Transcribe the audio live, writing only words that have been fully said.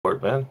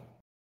it, man.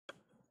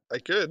 I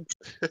could.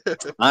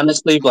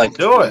 Honestly, like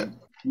Do it.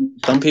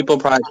 some people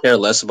probably care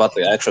less about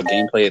the actual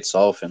gameplay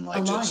itself, and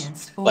like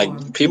just like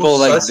people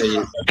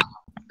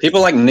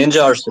people like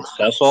Ninja are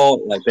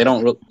successful. Like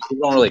people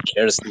don't really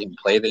care to see him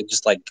play. They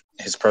just like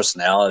his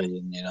personality,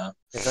 and you know.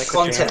 It's like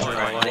Content,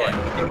 right?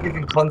 Yeah. You're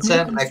giving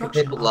content, making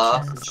people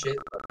laugh and shit.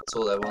 Like, that's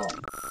all they want.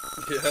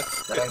 Yeah.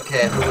 They don't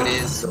care who it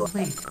is, or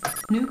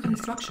New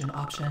construction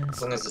options.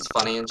 as long as it's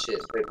funny and shit,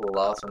 people will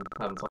laugh and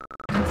have fun.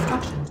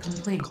 Construction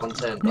complete.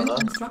 Content, New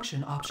brother.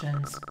 construction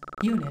options.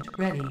 Unit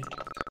ready.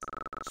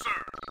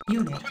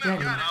 Unit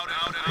ready.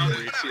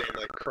 You see him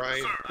like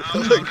crying.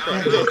 Like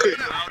crying.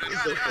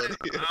 It's so funny.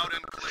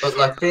 But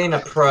like being a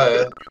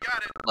pro,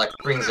 like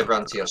brings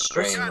everyone to your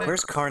stream.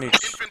 Where's Carnage?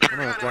 I'm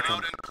gonna wreck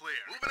him.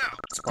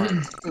 Spot.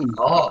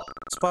 Oh,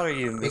 Spot are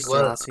you, big Mr.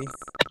 word. Lassie? I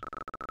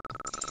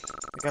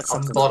got I'm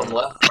something. bottom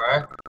left,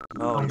 bro.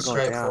 Oh, I'm you're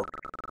straight going down. for.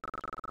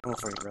 Come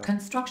for you, bro.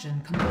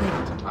 Construction complete.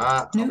 Alright,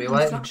 I'll New be waiting.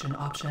 construction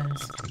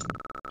options.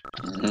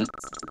 Mhm.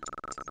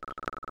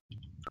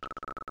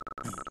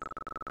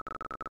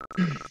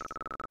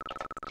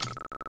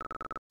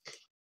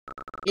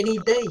 Any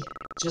day,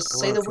 just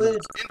say the word.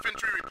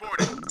 Infantry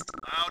reporting.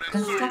 Loud and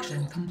clear.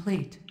 Construction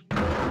complete.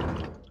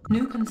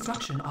 New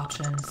construction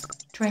options.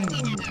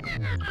 Training.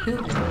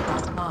 Building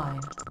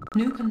online.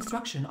 New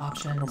construction Oh,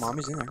 options.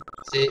 mommy's in there.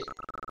 See,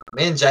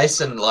 me and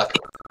Jason like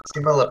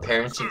similar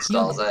parenting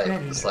styles, Unit eh?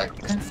 ready. It's like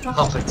Construction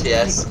pump a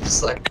TS, complete.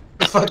 just like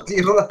the fuck do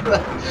you want?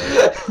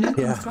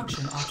 New Yeah.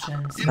 construction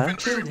options.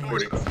 Infantry Building.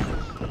 reporting.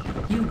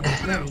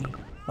 Unit ready.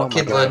 My Oh my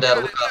kid God. learned how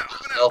to look up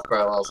myself,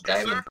 bro, while I was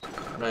gaming.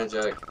 No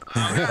joke.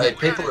 Hey,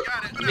 people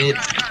are mid.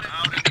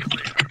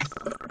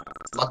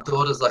 My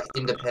daughter's like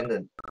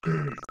independent.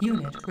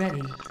 Unit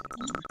ready.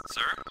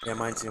 Sir? Yeah,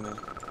 mine too, man.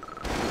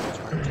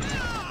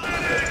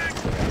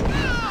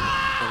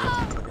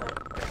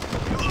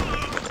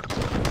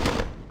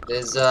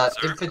 There's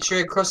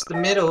infantry across the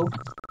middle.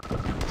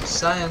 Just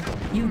saying.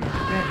 Unit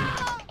ready.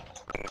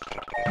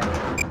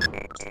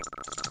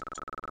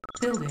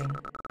 Building.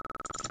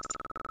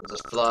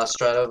 Just fly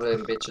straight over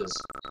them bitches.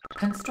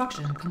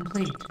 Construction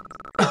complete.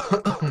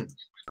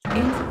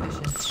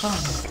 Insufficient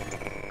funds.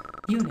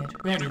 Unit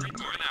ready. Moving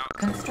out.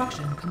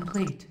 Construction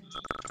complete.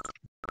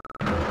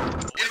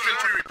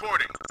 Infantry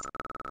reporting.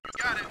 You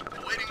got it.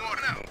 Awaiting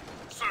order now.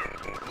 Sir,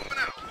 moving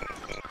out.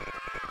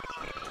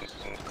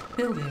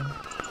 Building.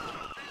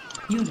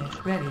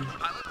 Unit ready.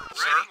 Pilot,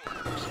 sir.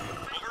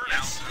 Over and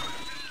out.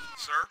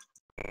 Sir.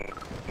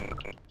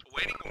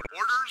 Awaiting order.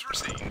 Orders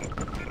received.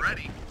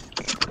 Ready.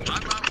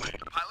 On my way.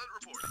 Pilot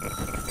reporting.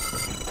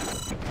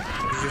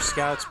 Is your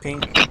scouts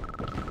pink?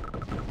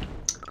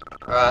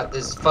 Alright,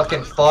 there's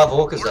fucking 5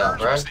 orcas out,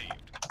 bro. Orders received.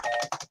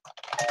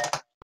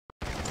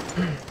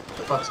 What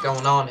the fuck's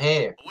going on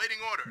here? Awaiting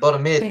order.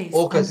 Bottom mid, Base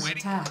orcas. under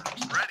attack.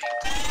 Ready.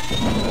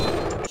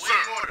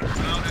 Awaiting order.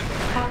 Loud and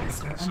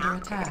Officer under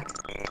attack.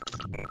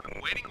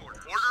 waiting order.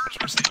 Orders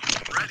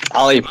received. Ready.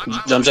 Ollie On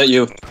my jumps way. at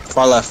you.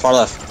 Far left, far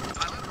left.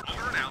 Pilot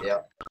over and out.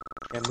 Yep.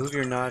 Yeah, move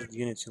your nod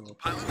unit to a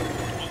Pilot over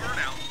and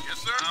out. Yes,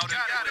 sir. Out and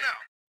got it.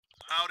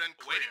 Out and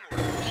waiting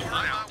orders. On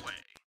my way.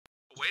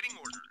 Awaiting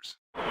orders.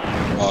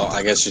 Well,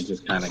 I guess you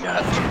just kind of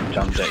got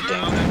jump jet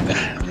game right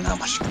there. I mean, how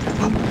much?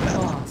 Unit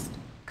lost.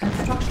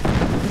 Construction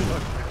complete.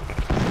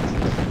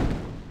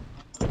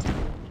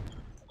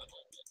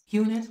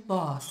 Unit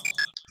lost.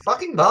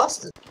 Fucking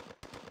bastard.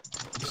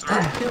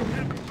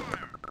 Building.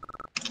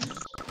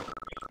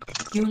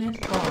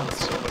 Unit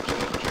lost.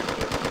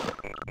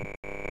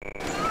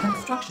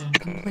 Construction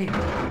complete.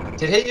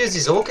 Did he use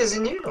his orcas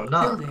in you or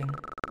no? Building.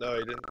 No,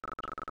 he didn't.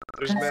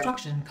 There's Matt.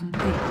 Construction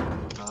complete.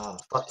 Oh,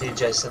 fuck you,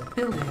 Jason.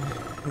 Building.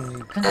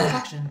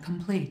 Construction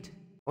complete.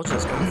 We'll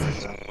just go.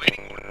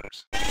 Waiting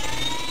orders.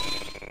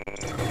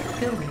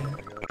 Building.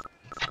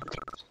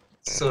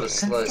 Sort of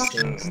slows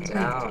Construction things complete.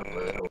 down a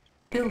little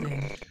Building.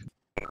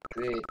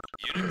 bit.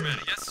 Unit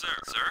ready. Yes, sir.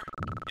 Sir?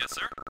 Yes,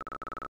 sir.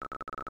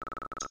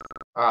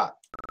 Alright,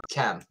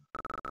 Cam.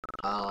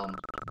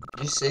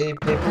 You see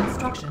people?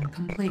 Construction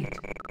complete.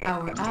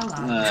 Our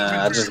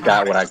ally. I just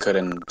got what I could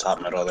in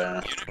top middle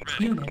there. Unit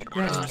ready. Unit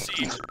Orders ready.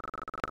 received.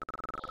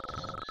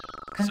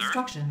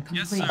 Construction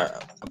Yes, complete. sir.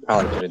 I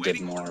probably could have did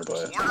Waiting more, orders.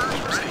 but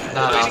Orders ready.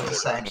 No, I'm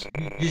just saying.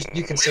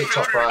 You can see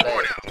top right,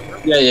 eh?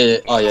 yeah.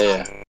 Oh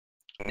yeah.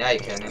 Now you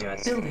can,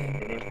 anyways.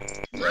 Building.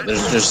 Yeah,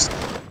 there's just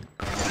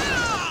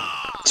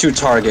 2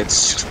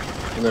 targets.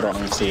 A little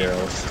unclear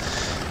of.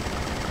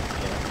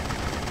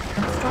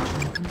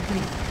 Construction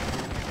complete.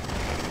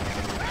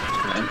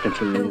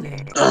 Infantry.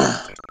 Building.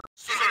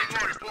 Sir,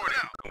 report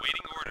out.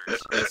 Awaiting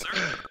orders. Yes, sir.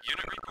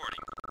 Unit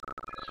reporting.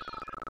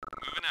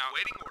 Moving out.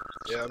 Waiting orders.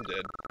 Yeah, I'm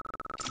dead.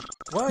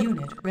 What?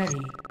 Unit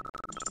ready.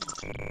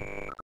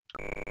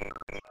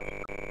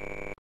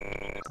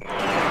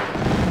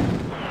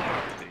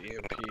 The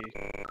EMP.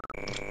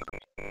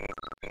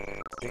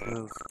 Big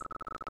move.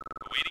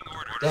 Awaiting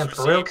orders. Damn,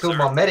 for real, received, kill sir.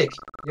 my medic.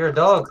 You're a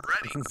dog.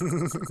 Ready.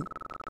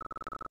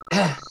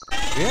 The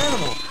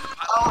animal.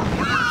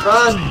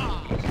 Run!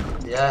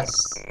 Yes.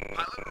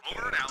 Pilot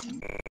over and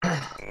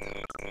out.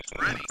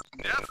 Ready.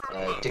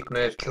 Death Dick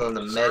move killing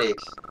the medic.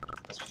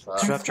 That's fucked.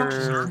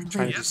 Disruptor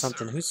trying to do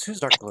something. Who's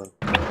Dark Blue?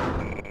 Who's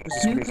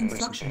this New crazy person?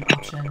 construction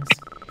options.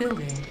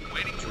 Building.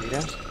 Waiting.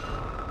 Rita?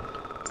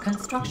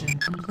 Construction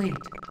complete.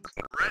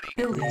 Ready.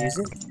 Did you Building. use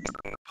it?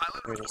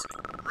 Pilot There it is.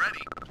 report.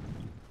 Ready.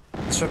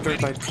 Disruptor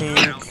by Pink.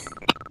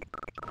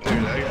 Dude,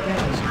 I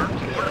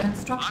got Ready.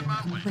 Construction On my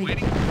way. complete.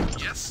 Waiting.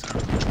 Yes, sir.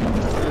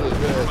 really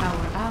good.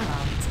 Our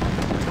ally is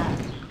under attack.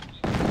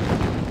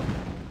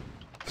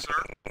 Sir.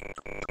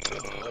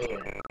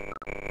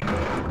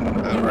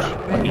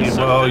 Ready.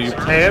 Well, you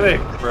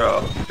panicked,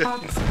 bro.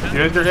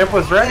 Target Your imp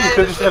was ready. You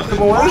could just have 2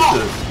 more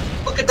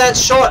Oasis. Look at that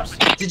shot!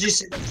 Did you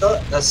see that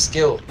shot? That's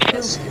skill.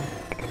 That's skill.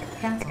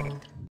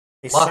 cancelled.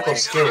 They Luck suck. or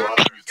skill.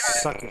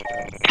 Suck it, bro.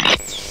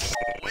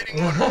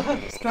 Waiting order.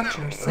 I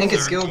Structure think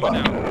it's skill, but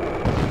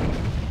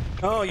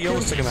Oh, you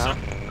almost took him out.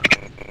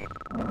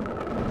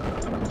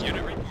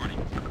 Unit reporting.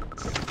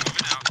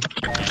 Moving out.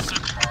 Yes, sir.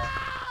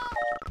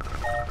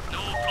 No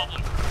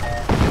problem.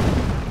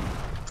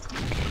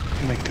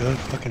 Oh my god,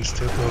 fucking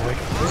stupid. Like,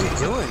 What are you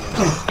doing?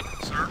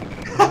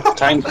 Sir.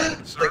 Titan,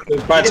 Sir.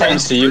 there's probably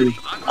Titans to you.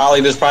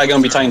 Ollie, there's probably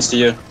gonna be Titans to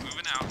you.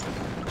 Moving out.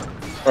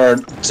 Or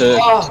to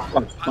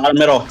bottom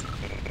middle.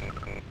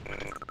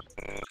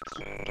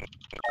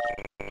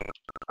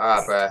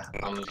 alright, bro.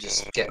 I'm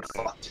just getting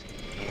fucked.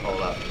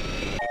 Hold up.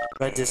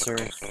 Red Disser.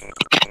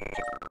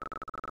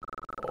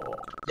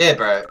 Yeah,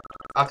 bro.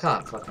 I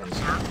can't fucking.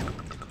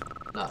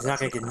 No. He's not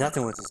gonna get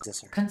nothing with his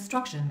Disser.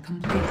 Construction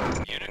complete.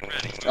 Unit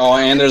ready. Oh,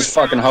 and there's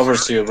fucking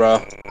hovers to you,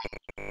 bro.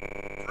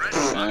 Ready.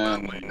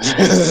 On my way.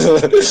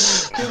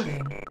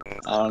 Building.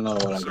 I don't know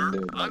what I can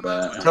do about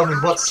that. Tell me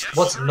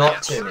what's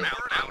not to me.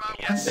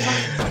 Yes, sir.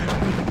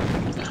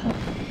 Construction complete.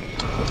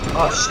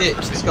 Oh shit!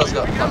 This guy's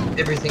got like,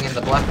 everything in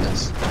the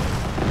blackness.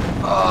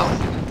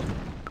 Oh.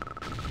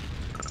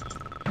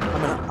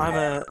 I'm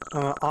an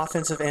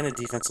offensive and a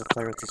defensive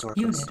player with these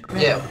orphans. Unit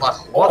ready. Yeah, like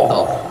what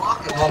the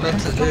fuck am I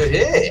meant to do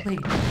here?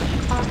 Complete.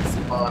 Targets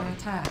are under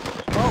attack.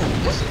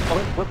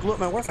 Oh, what blew up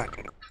my war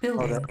factory? Oh,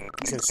 Building. that.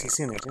 He's got a CC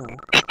in there too,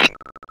 huh?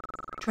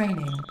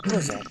 Training. Who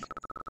is that?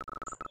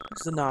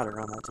 Who's the nodder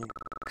on that team?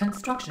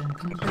 Construction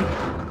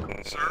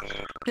complete. Sir.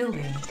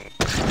 Building.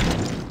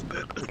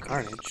 The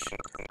Carnage.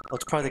 Oh,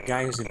 it's probably the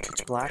guy who's in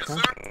pitch black, Yes, huh?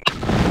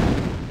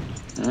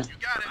 sir. You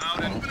got it.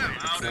 Out and moving out.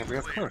 Out Yeah, and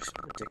of clear. course.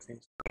 Dick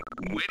face.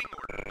 Waiting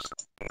orders.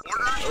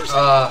 Orders.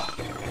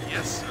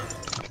 Yes, sir.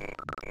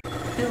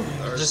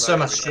 Building. Ours Just not so gonna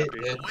much be shit, happy.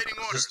 dude. Waiting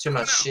orders. Just too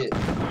much shit.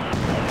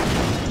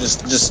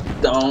 Just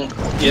don't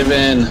give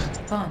in.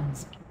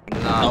 Funds.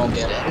 Nah, Don't I'm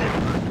get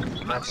dead.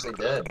 I'm actually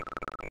dead.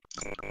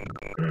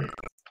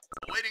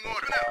 Waiting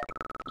order.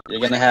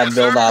 You're gonna have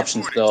build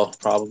options still,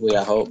 probably,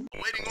 I hope.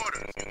 Waiting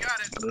orders. You got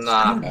it.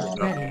 Nah. Unit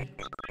ready.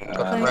 Got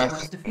Player breath.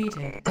 was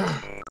defeated.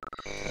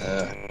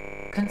 Uh,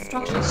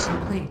 Construction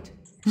complete.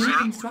 New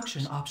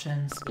construction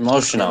options.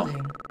 emotional.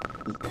 Building.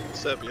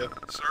 What's up, yo?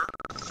 Sir.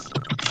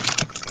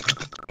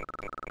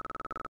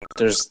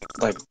 There's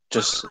like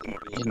just,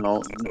 you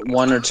know,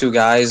 1 or 2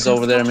 guys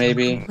over there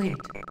maybe. Complete.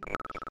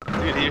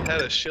 Dude, he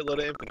had a shitload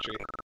of infantry.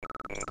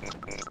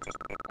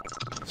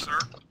 Sir.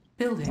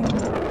 Building.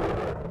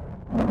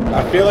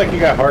 I feel like you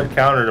got hard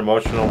countered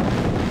emotional,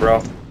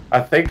 bro.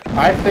 I think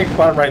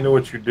Bottom Right knew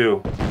what you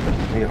do.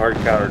 He hard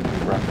countered you,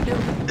 bro.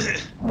 Building.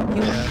 Unit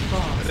Yeah, I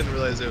lost. didn't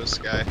realize it was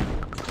Sky.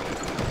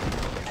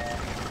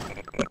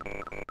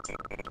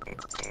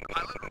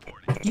 Pilot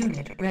reporting.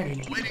 Unit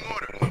ready. Waiting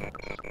orders.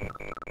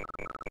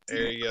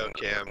 There you go,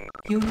 Cam.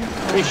 Unit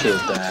ready. Appreciate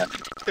that.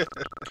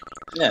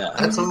 Yeah.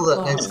 That's all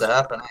that needs to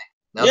happen, eh?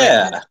 Now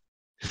Yeah.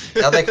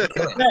 Now they can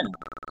kill him.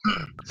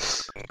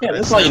 Yeah,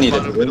 that's all you need to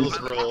do. Middle's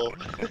roll.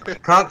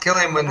 Can't kill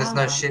him when there's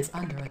no Ally shit. is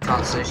under attack.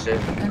 Can't see shit.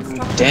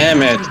 Construction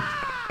Damn it. complete.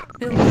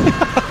 Building.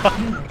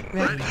 Unit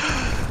ready.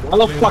 Why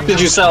the fuck did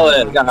you sell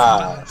it?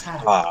 God.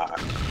 Fuck.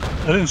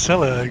 I didn't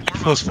sell it, I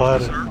close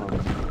fired it.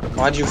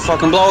 Why'd you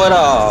fucking blow it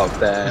up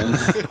then?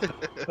 Orders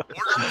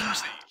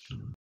received.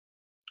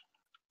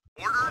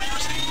 Orders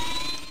received.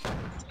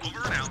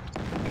 Over and out.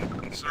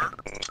 Sir.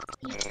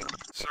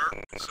 Sir.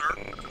 Sir.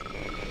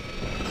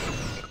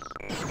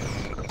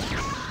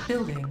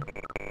 Building.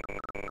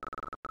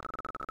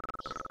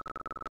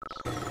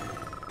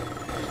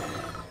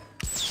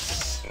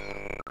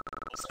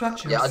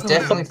 Structure. Yeah, I sold.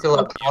 definitely feel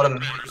like Bottom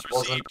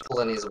wasn't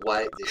pulling his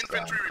weight this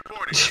time. Infantry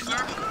reporting. Yes,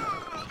 sir.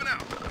 Moving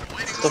out.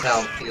 Waiting That's how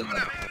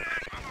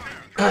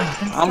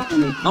I'm orders.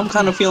 feeling. I'm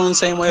kind of feeling the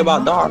same way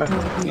about Dar,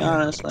 to be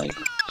honest. Like,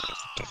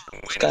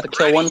 just gotta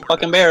kill 1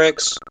 fucking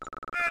barracks.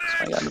 That's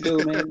what I gotta do,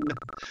 man.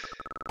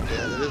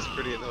 Yeah, that is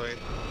pretty annoying.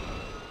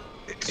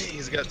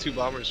 He's got 2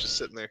 bombers just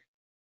sitting there.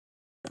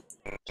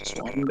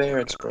 Just 1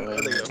 barracks, bro.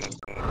 There they go.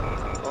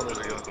 Oh, there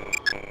they go.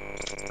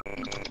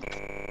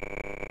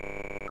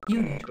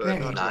 Unit But ready.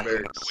 not Nah, the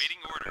barracks. Waiting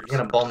orders. You're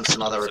gonna bomb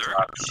some other Sir.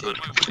 retarded shit. On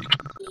my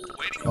way.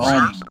 Waiting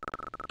Oh, orders.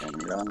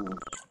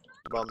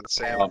 Bomb the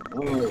Sam.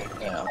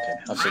 yeah, okay.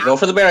 Okay, go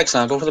for the barracks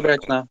now. Go for the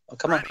barracks now. Oh,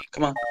 come on.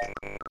 Come on.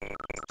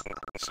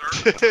 Sir.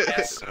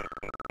 Yes, sir.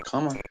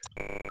 Come on.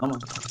 Come on.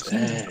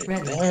 There,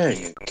 Ready. there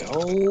you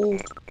go.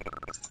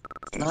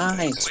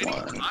 Nice Waiting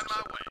one. on my way.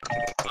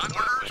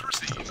 Orders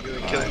received. He's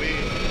gonna kill me.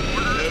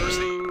 Orders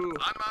received.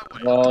 On my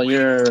way. Well,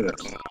 you're.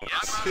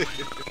 Yes.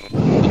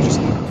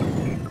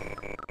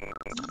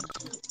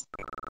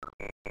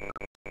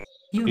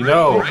 You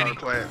know, Power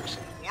plants.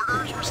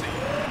 Orders received.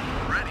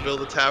 Ready.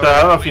 Build a tower.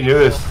 I don't know if you knew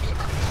this,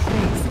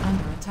 Base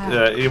under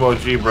attack.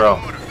 Emoji bro.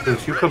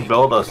 Since you could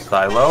build a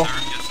silo,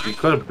 you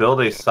could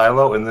build a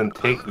silo and then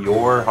take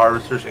your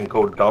harvesters and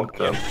go dump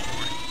them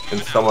in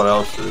someone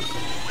else's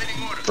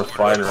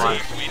refinery.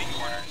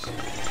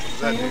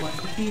 Player was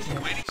defeated.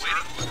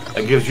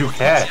 It gives you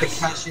cash. The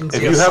cash into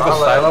If your you have a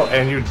silo. silo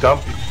and you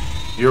dump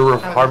your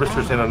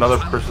harvesters in another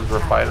person's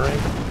refinery,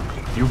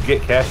 you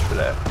get cash for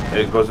that.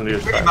 It goes into your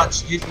Pretty silo.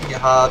 much using your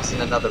halves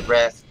in another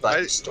ref, but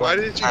you're Why storing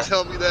didn't you cash.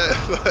 tell me that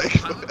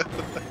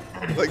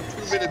like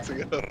 2 minutes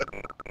ago?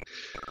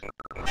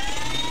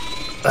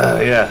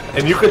 Yeah,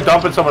 and you can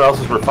dump in someone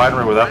else's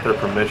refinery without their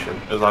permission,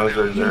 as long as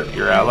they're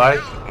your ally.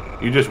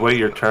 You just wait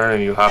your turn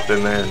and you hop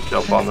in there and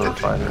jump on the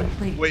refinery.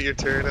 Wait your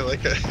turn. I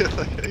like like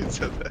how you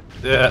said that.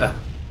 Yeah.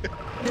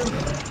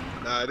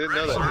 Nah, I didn't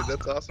know that, dude.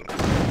 That's awesome.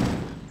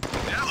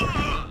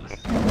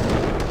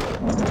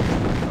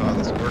 Oh,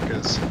 this work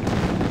is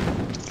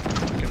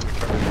fucking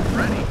retarded.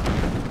 Ready.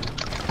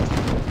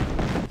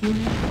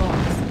 Unit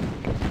boss.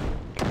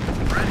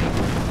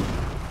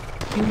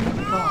 Unit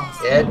boss.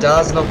 Yeah, it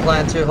does not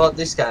playing too hot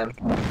this game.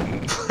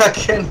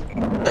 Fucking.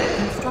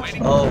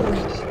 Construction Oh.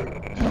 complete.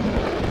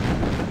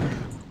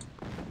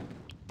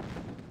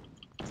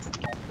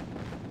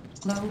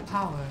 Low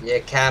power. Yeah,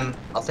 Cam,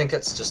 I think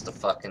it's just a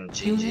fucking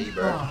GG, Unit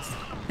bro. boss.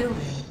 Building.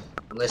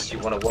 Unless you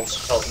want to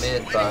watch top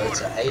mid, but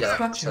it's a hater,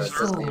 so it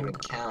doesn't even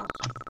count.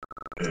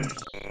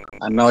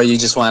 I know you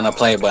just want to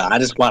play, but I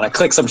just want to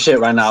click some shit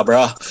right now,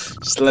 bro.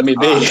 Just let me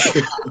be.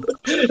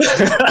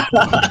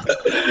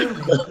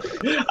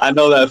 I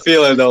know that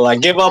feeling though.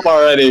 Like, give up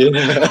already.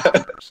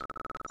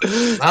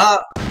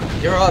 Ah,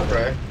 you're right,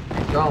 bro.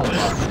 Go on,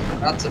 bro.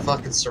 About to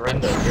fucking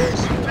surrender very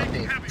soon, I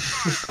think.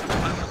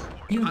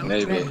 Unit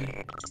Maybe. ready.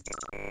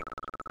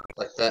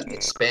 Like that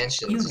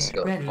expansion just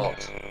got Ready.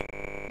 popped.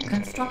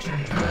 Construction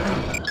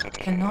complete.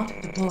 Cannot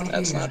deploy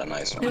That's here. not a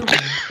nice one. Building.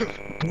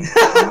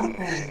 On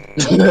hold.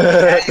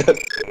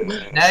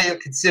 Now you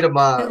consider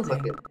my Building.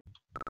 fucking.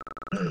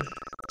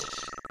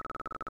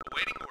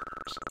 Awaiting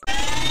orders.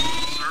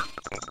 Sir.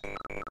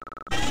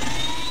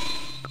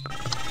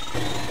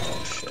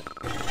 Oh shit.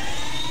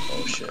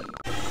 Oh shit.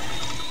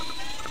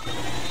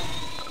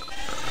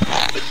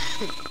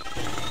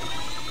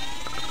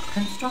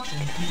 Construction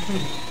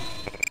complete.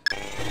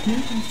 New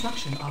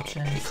construction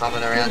options. You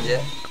coming around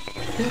yet?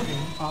 Building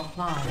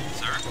offline.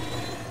 Sir.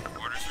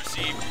 Orders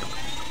received.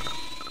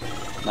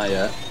 Not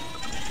yet.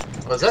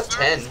 Was that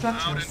 10?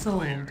 Structure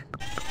sold. Or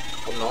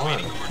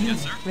 9?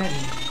 Unit ready.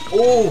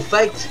 Oh,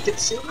 faked. Get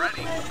silver.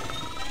 Ready. Over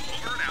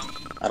and out.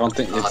 I don't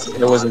think it's. Oh,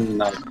 It wasn't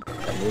enough.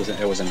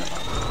 It wasn't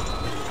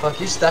enough. Fuck,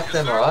 you stacked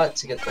them alright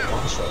to get the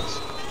one shots.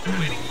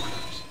 Awaiting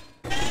orders.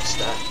 Good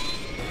stack.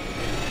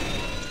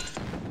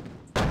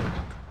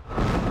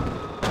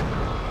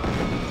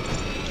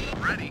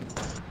 Ready.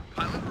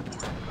 Pilot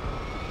report.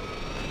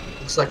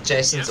 Looks like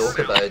Jason's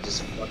Orcabo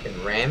just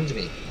fucking rammed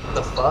me. What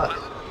the fuck?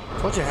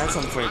 Told you I had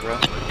something for you, bro.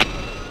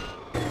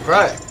 Bro,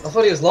 I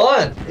thought he was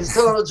lying. He's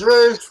telling the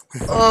truth.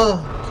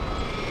 Oh.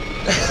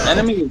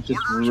 Enemy is just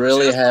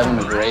really having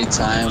a great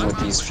time with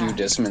these few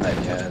discmen that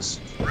he has.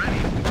 Ready.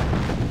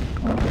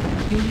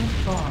 Unit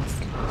boss.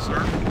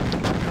 Sir.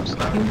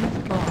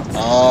 Unit boss.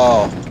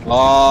 Oh. Oh.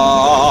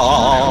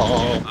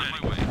 On my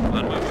way. On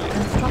my way.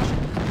 Construction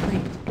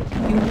complete.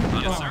 Unit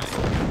Yes, boss.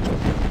 sir.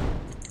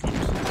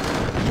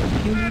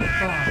 Unit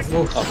boss.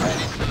 Okay.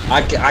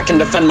 I can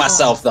defend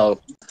myself though.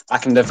 I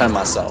can defend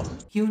myself.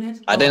 Unit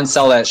I didn't boss.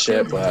 sell that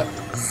shit, but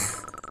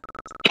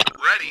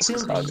Ready. it's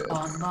all Building good.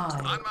 online.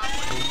 On my way.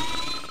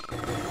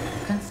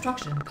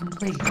 Construction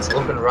complete. It's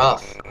looking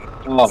rough.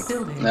 Oh,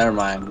 Building. never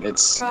mind.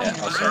 It's yeah,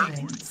 Primary okay.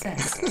 building set.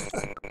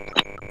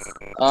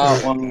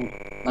 Oh, well,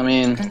 I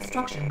mean,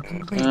 Construction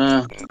complete.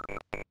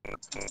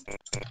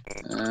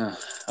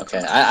 okay.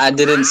 I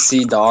didn't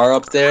see Dar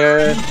up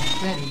there. Unit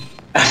ready.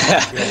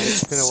 Yeah,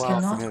 it's been a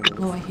while for Cannot him.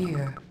 deploy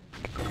here.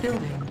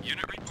 Building.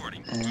 Unit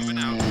reporting. Moving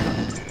out.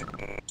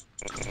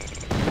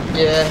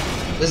 Yeah,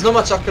 there's not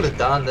much I could have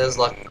done. There's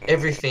like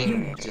everything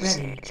Unit just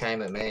ready.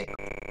 came at me.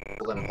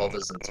 All them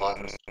hovers and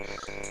titans.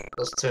 It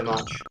was too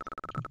much.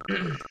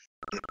 Unit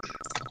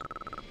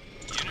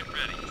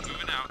ready.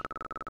 Moving out.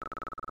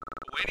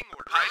 Awaiting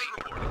orders.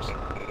 Pilot reporting.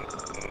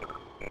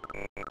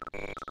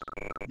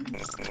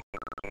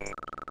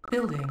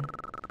 Building.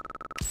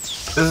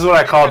 This is what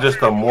I call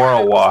just a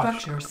moral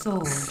wash. Structure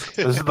sold. This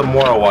is the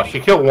moral wash.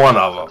 You killed one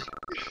of them.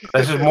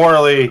 That's just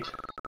morally.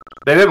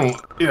 They didn't,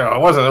 it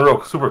wasn't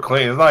real super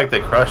clean. It's not like they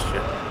crushed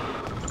you.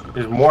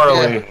 Just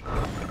morally,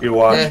 you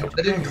watched Yeah, them.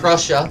 they didn't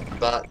crush you,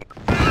 but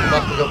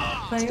fuck, we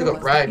got, Player still got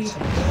was raped.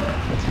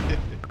 defeated.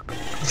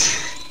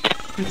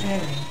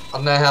 Preparing. I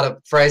don't know how to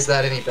phrase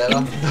that any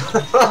better.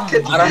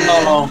 Fucking- I don't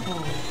know.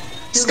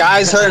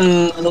 Sky's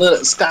hurting a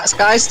little.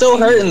 Sky's still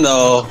hurting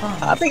though.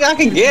 I think I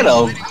can get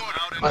him.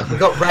 Like, we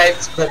got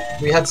raped, but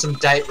we had some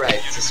date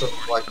rape to sort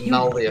of like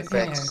null the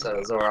effect, so it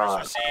was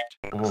alright.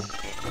 That's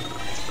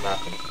what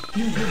happened.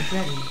 Unit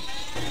ready.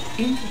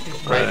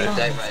 Insufficient Rape and funds.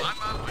 date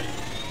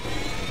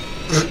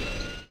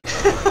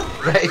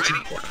rape. Rape.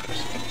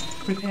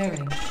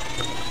 Preparing.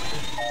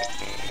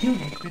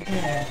 Unit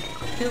prepared.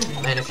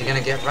 Building. Man, if you're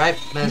gonna get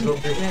raped, may as well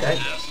do it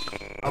date.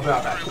 I'll be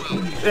right back.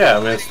 Yeah, I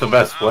mean, it's the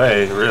best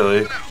way,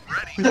 really.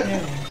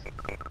 Preparing.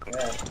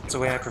 It's the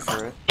way I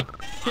prefer it.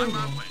 Building.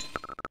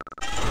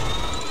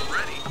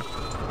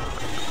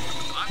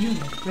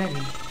 Unit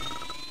ready.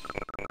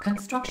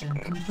 Construction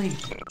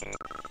complete.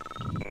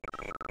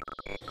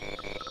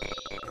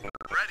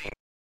 Ready.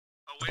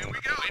 Away we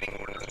go. Waiting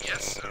order.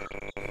 Yes, sir.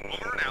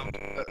 Over and out.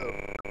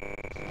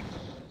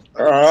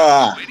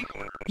 Waiting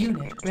order.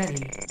 Unit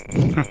ready.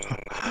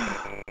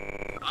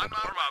 I'm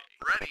up.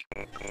 Ready.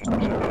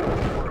 Building.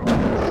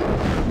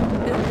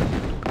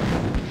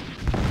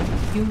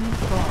 Unit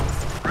lost.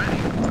 Ready.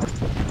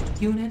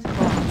 Unit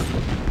lost.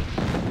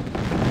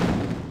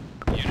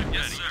 Unit,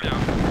 yes, sir.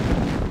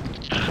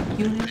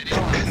 Unit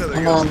lost.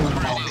 Come on.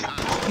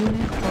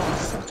 Unit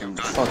lost.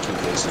 Fuck you,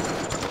 Jason.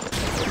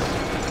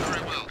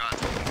 Very well, got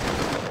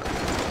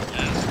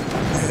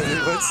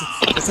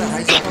What's that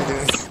hijacker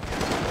doing?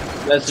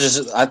 That's just.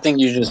 I think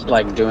you're just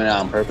like doing it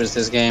on purpose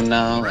this game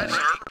now. Like,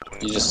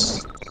 you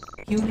just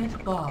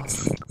Unit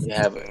lost. you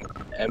have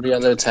every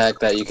other attack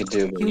that you could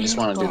do, but you just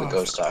want to do the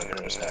Ghost Stalker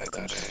attack.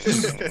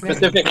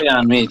 Specifically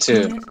on me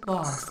too. Unit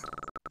lost.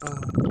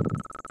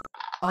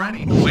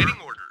 Ready. On board. Waiting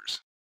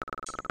orders.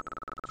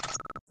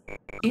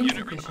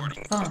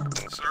 Insufficient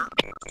funds. Sir.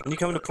 When you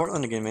coming to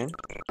Portland again, man?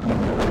 Our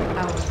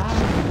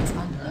ally is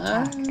under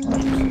attack.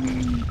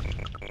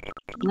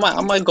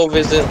 I might go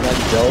visit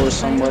like Joe or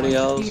somebody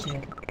else.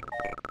 Defeated.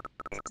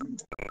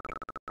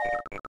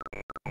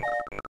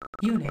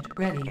 Unit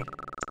ready.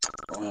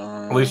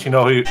 At least you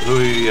know who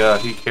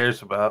he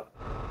cares about.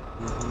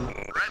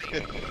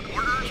 Ready.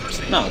 Orders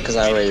received. No, because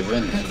I already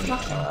been.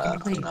 Construction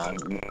complete.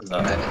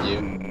 I met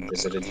you,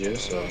 visited you,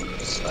 so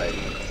it's like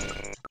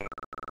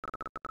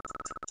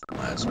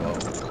might as well.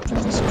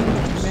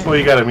 Well,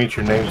 you gotta meet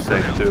your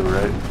namesake too,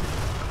 right?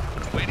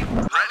 Waiting.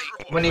 Ready.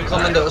 When you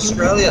come into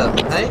Australia,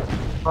 hey?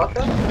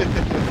 Parker?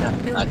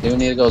 I do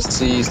need to go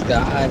see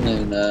Sky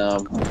and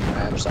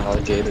perhaps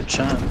Alligator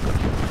Chunk.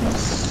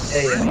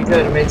 Hey, if you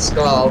go to meet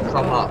Sky, I'll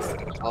come up.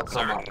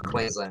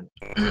 Queensland.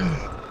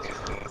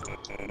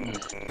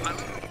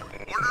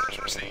 Orders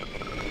received.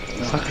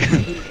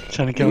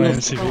 Trying to go in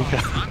and see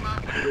Rika.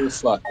 You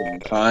fucking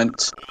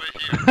cunt.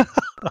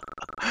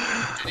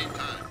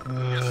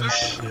 Oh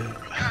shit.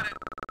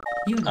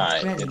 Unit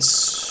Alright, ready.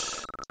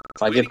 it's.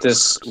 If I get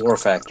this War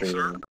Factory,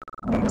 then.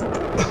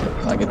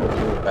 If I get the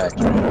War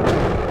Factory.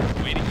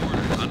 Waiting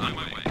orders. On my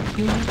way.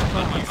 Unit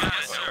lost.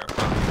 Yes, sir.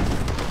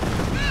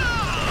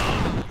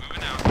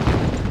 Moving out.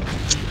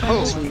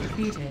 Friendly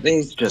defeated.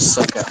 These just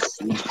suck ass.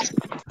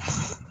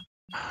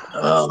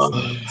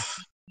 Oh.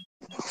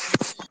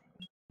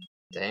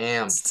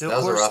 Damn, Still that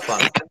was a course. rough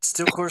one.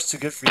 Still course too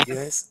good for you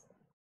guys.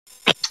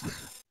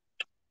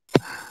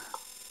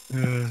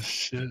 Oh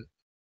shit.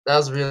 That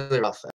was really rough.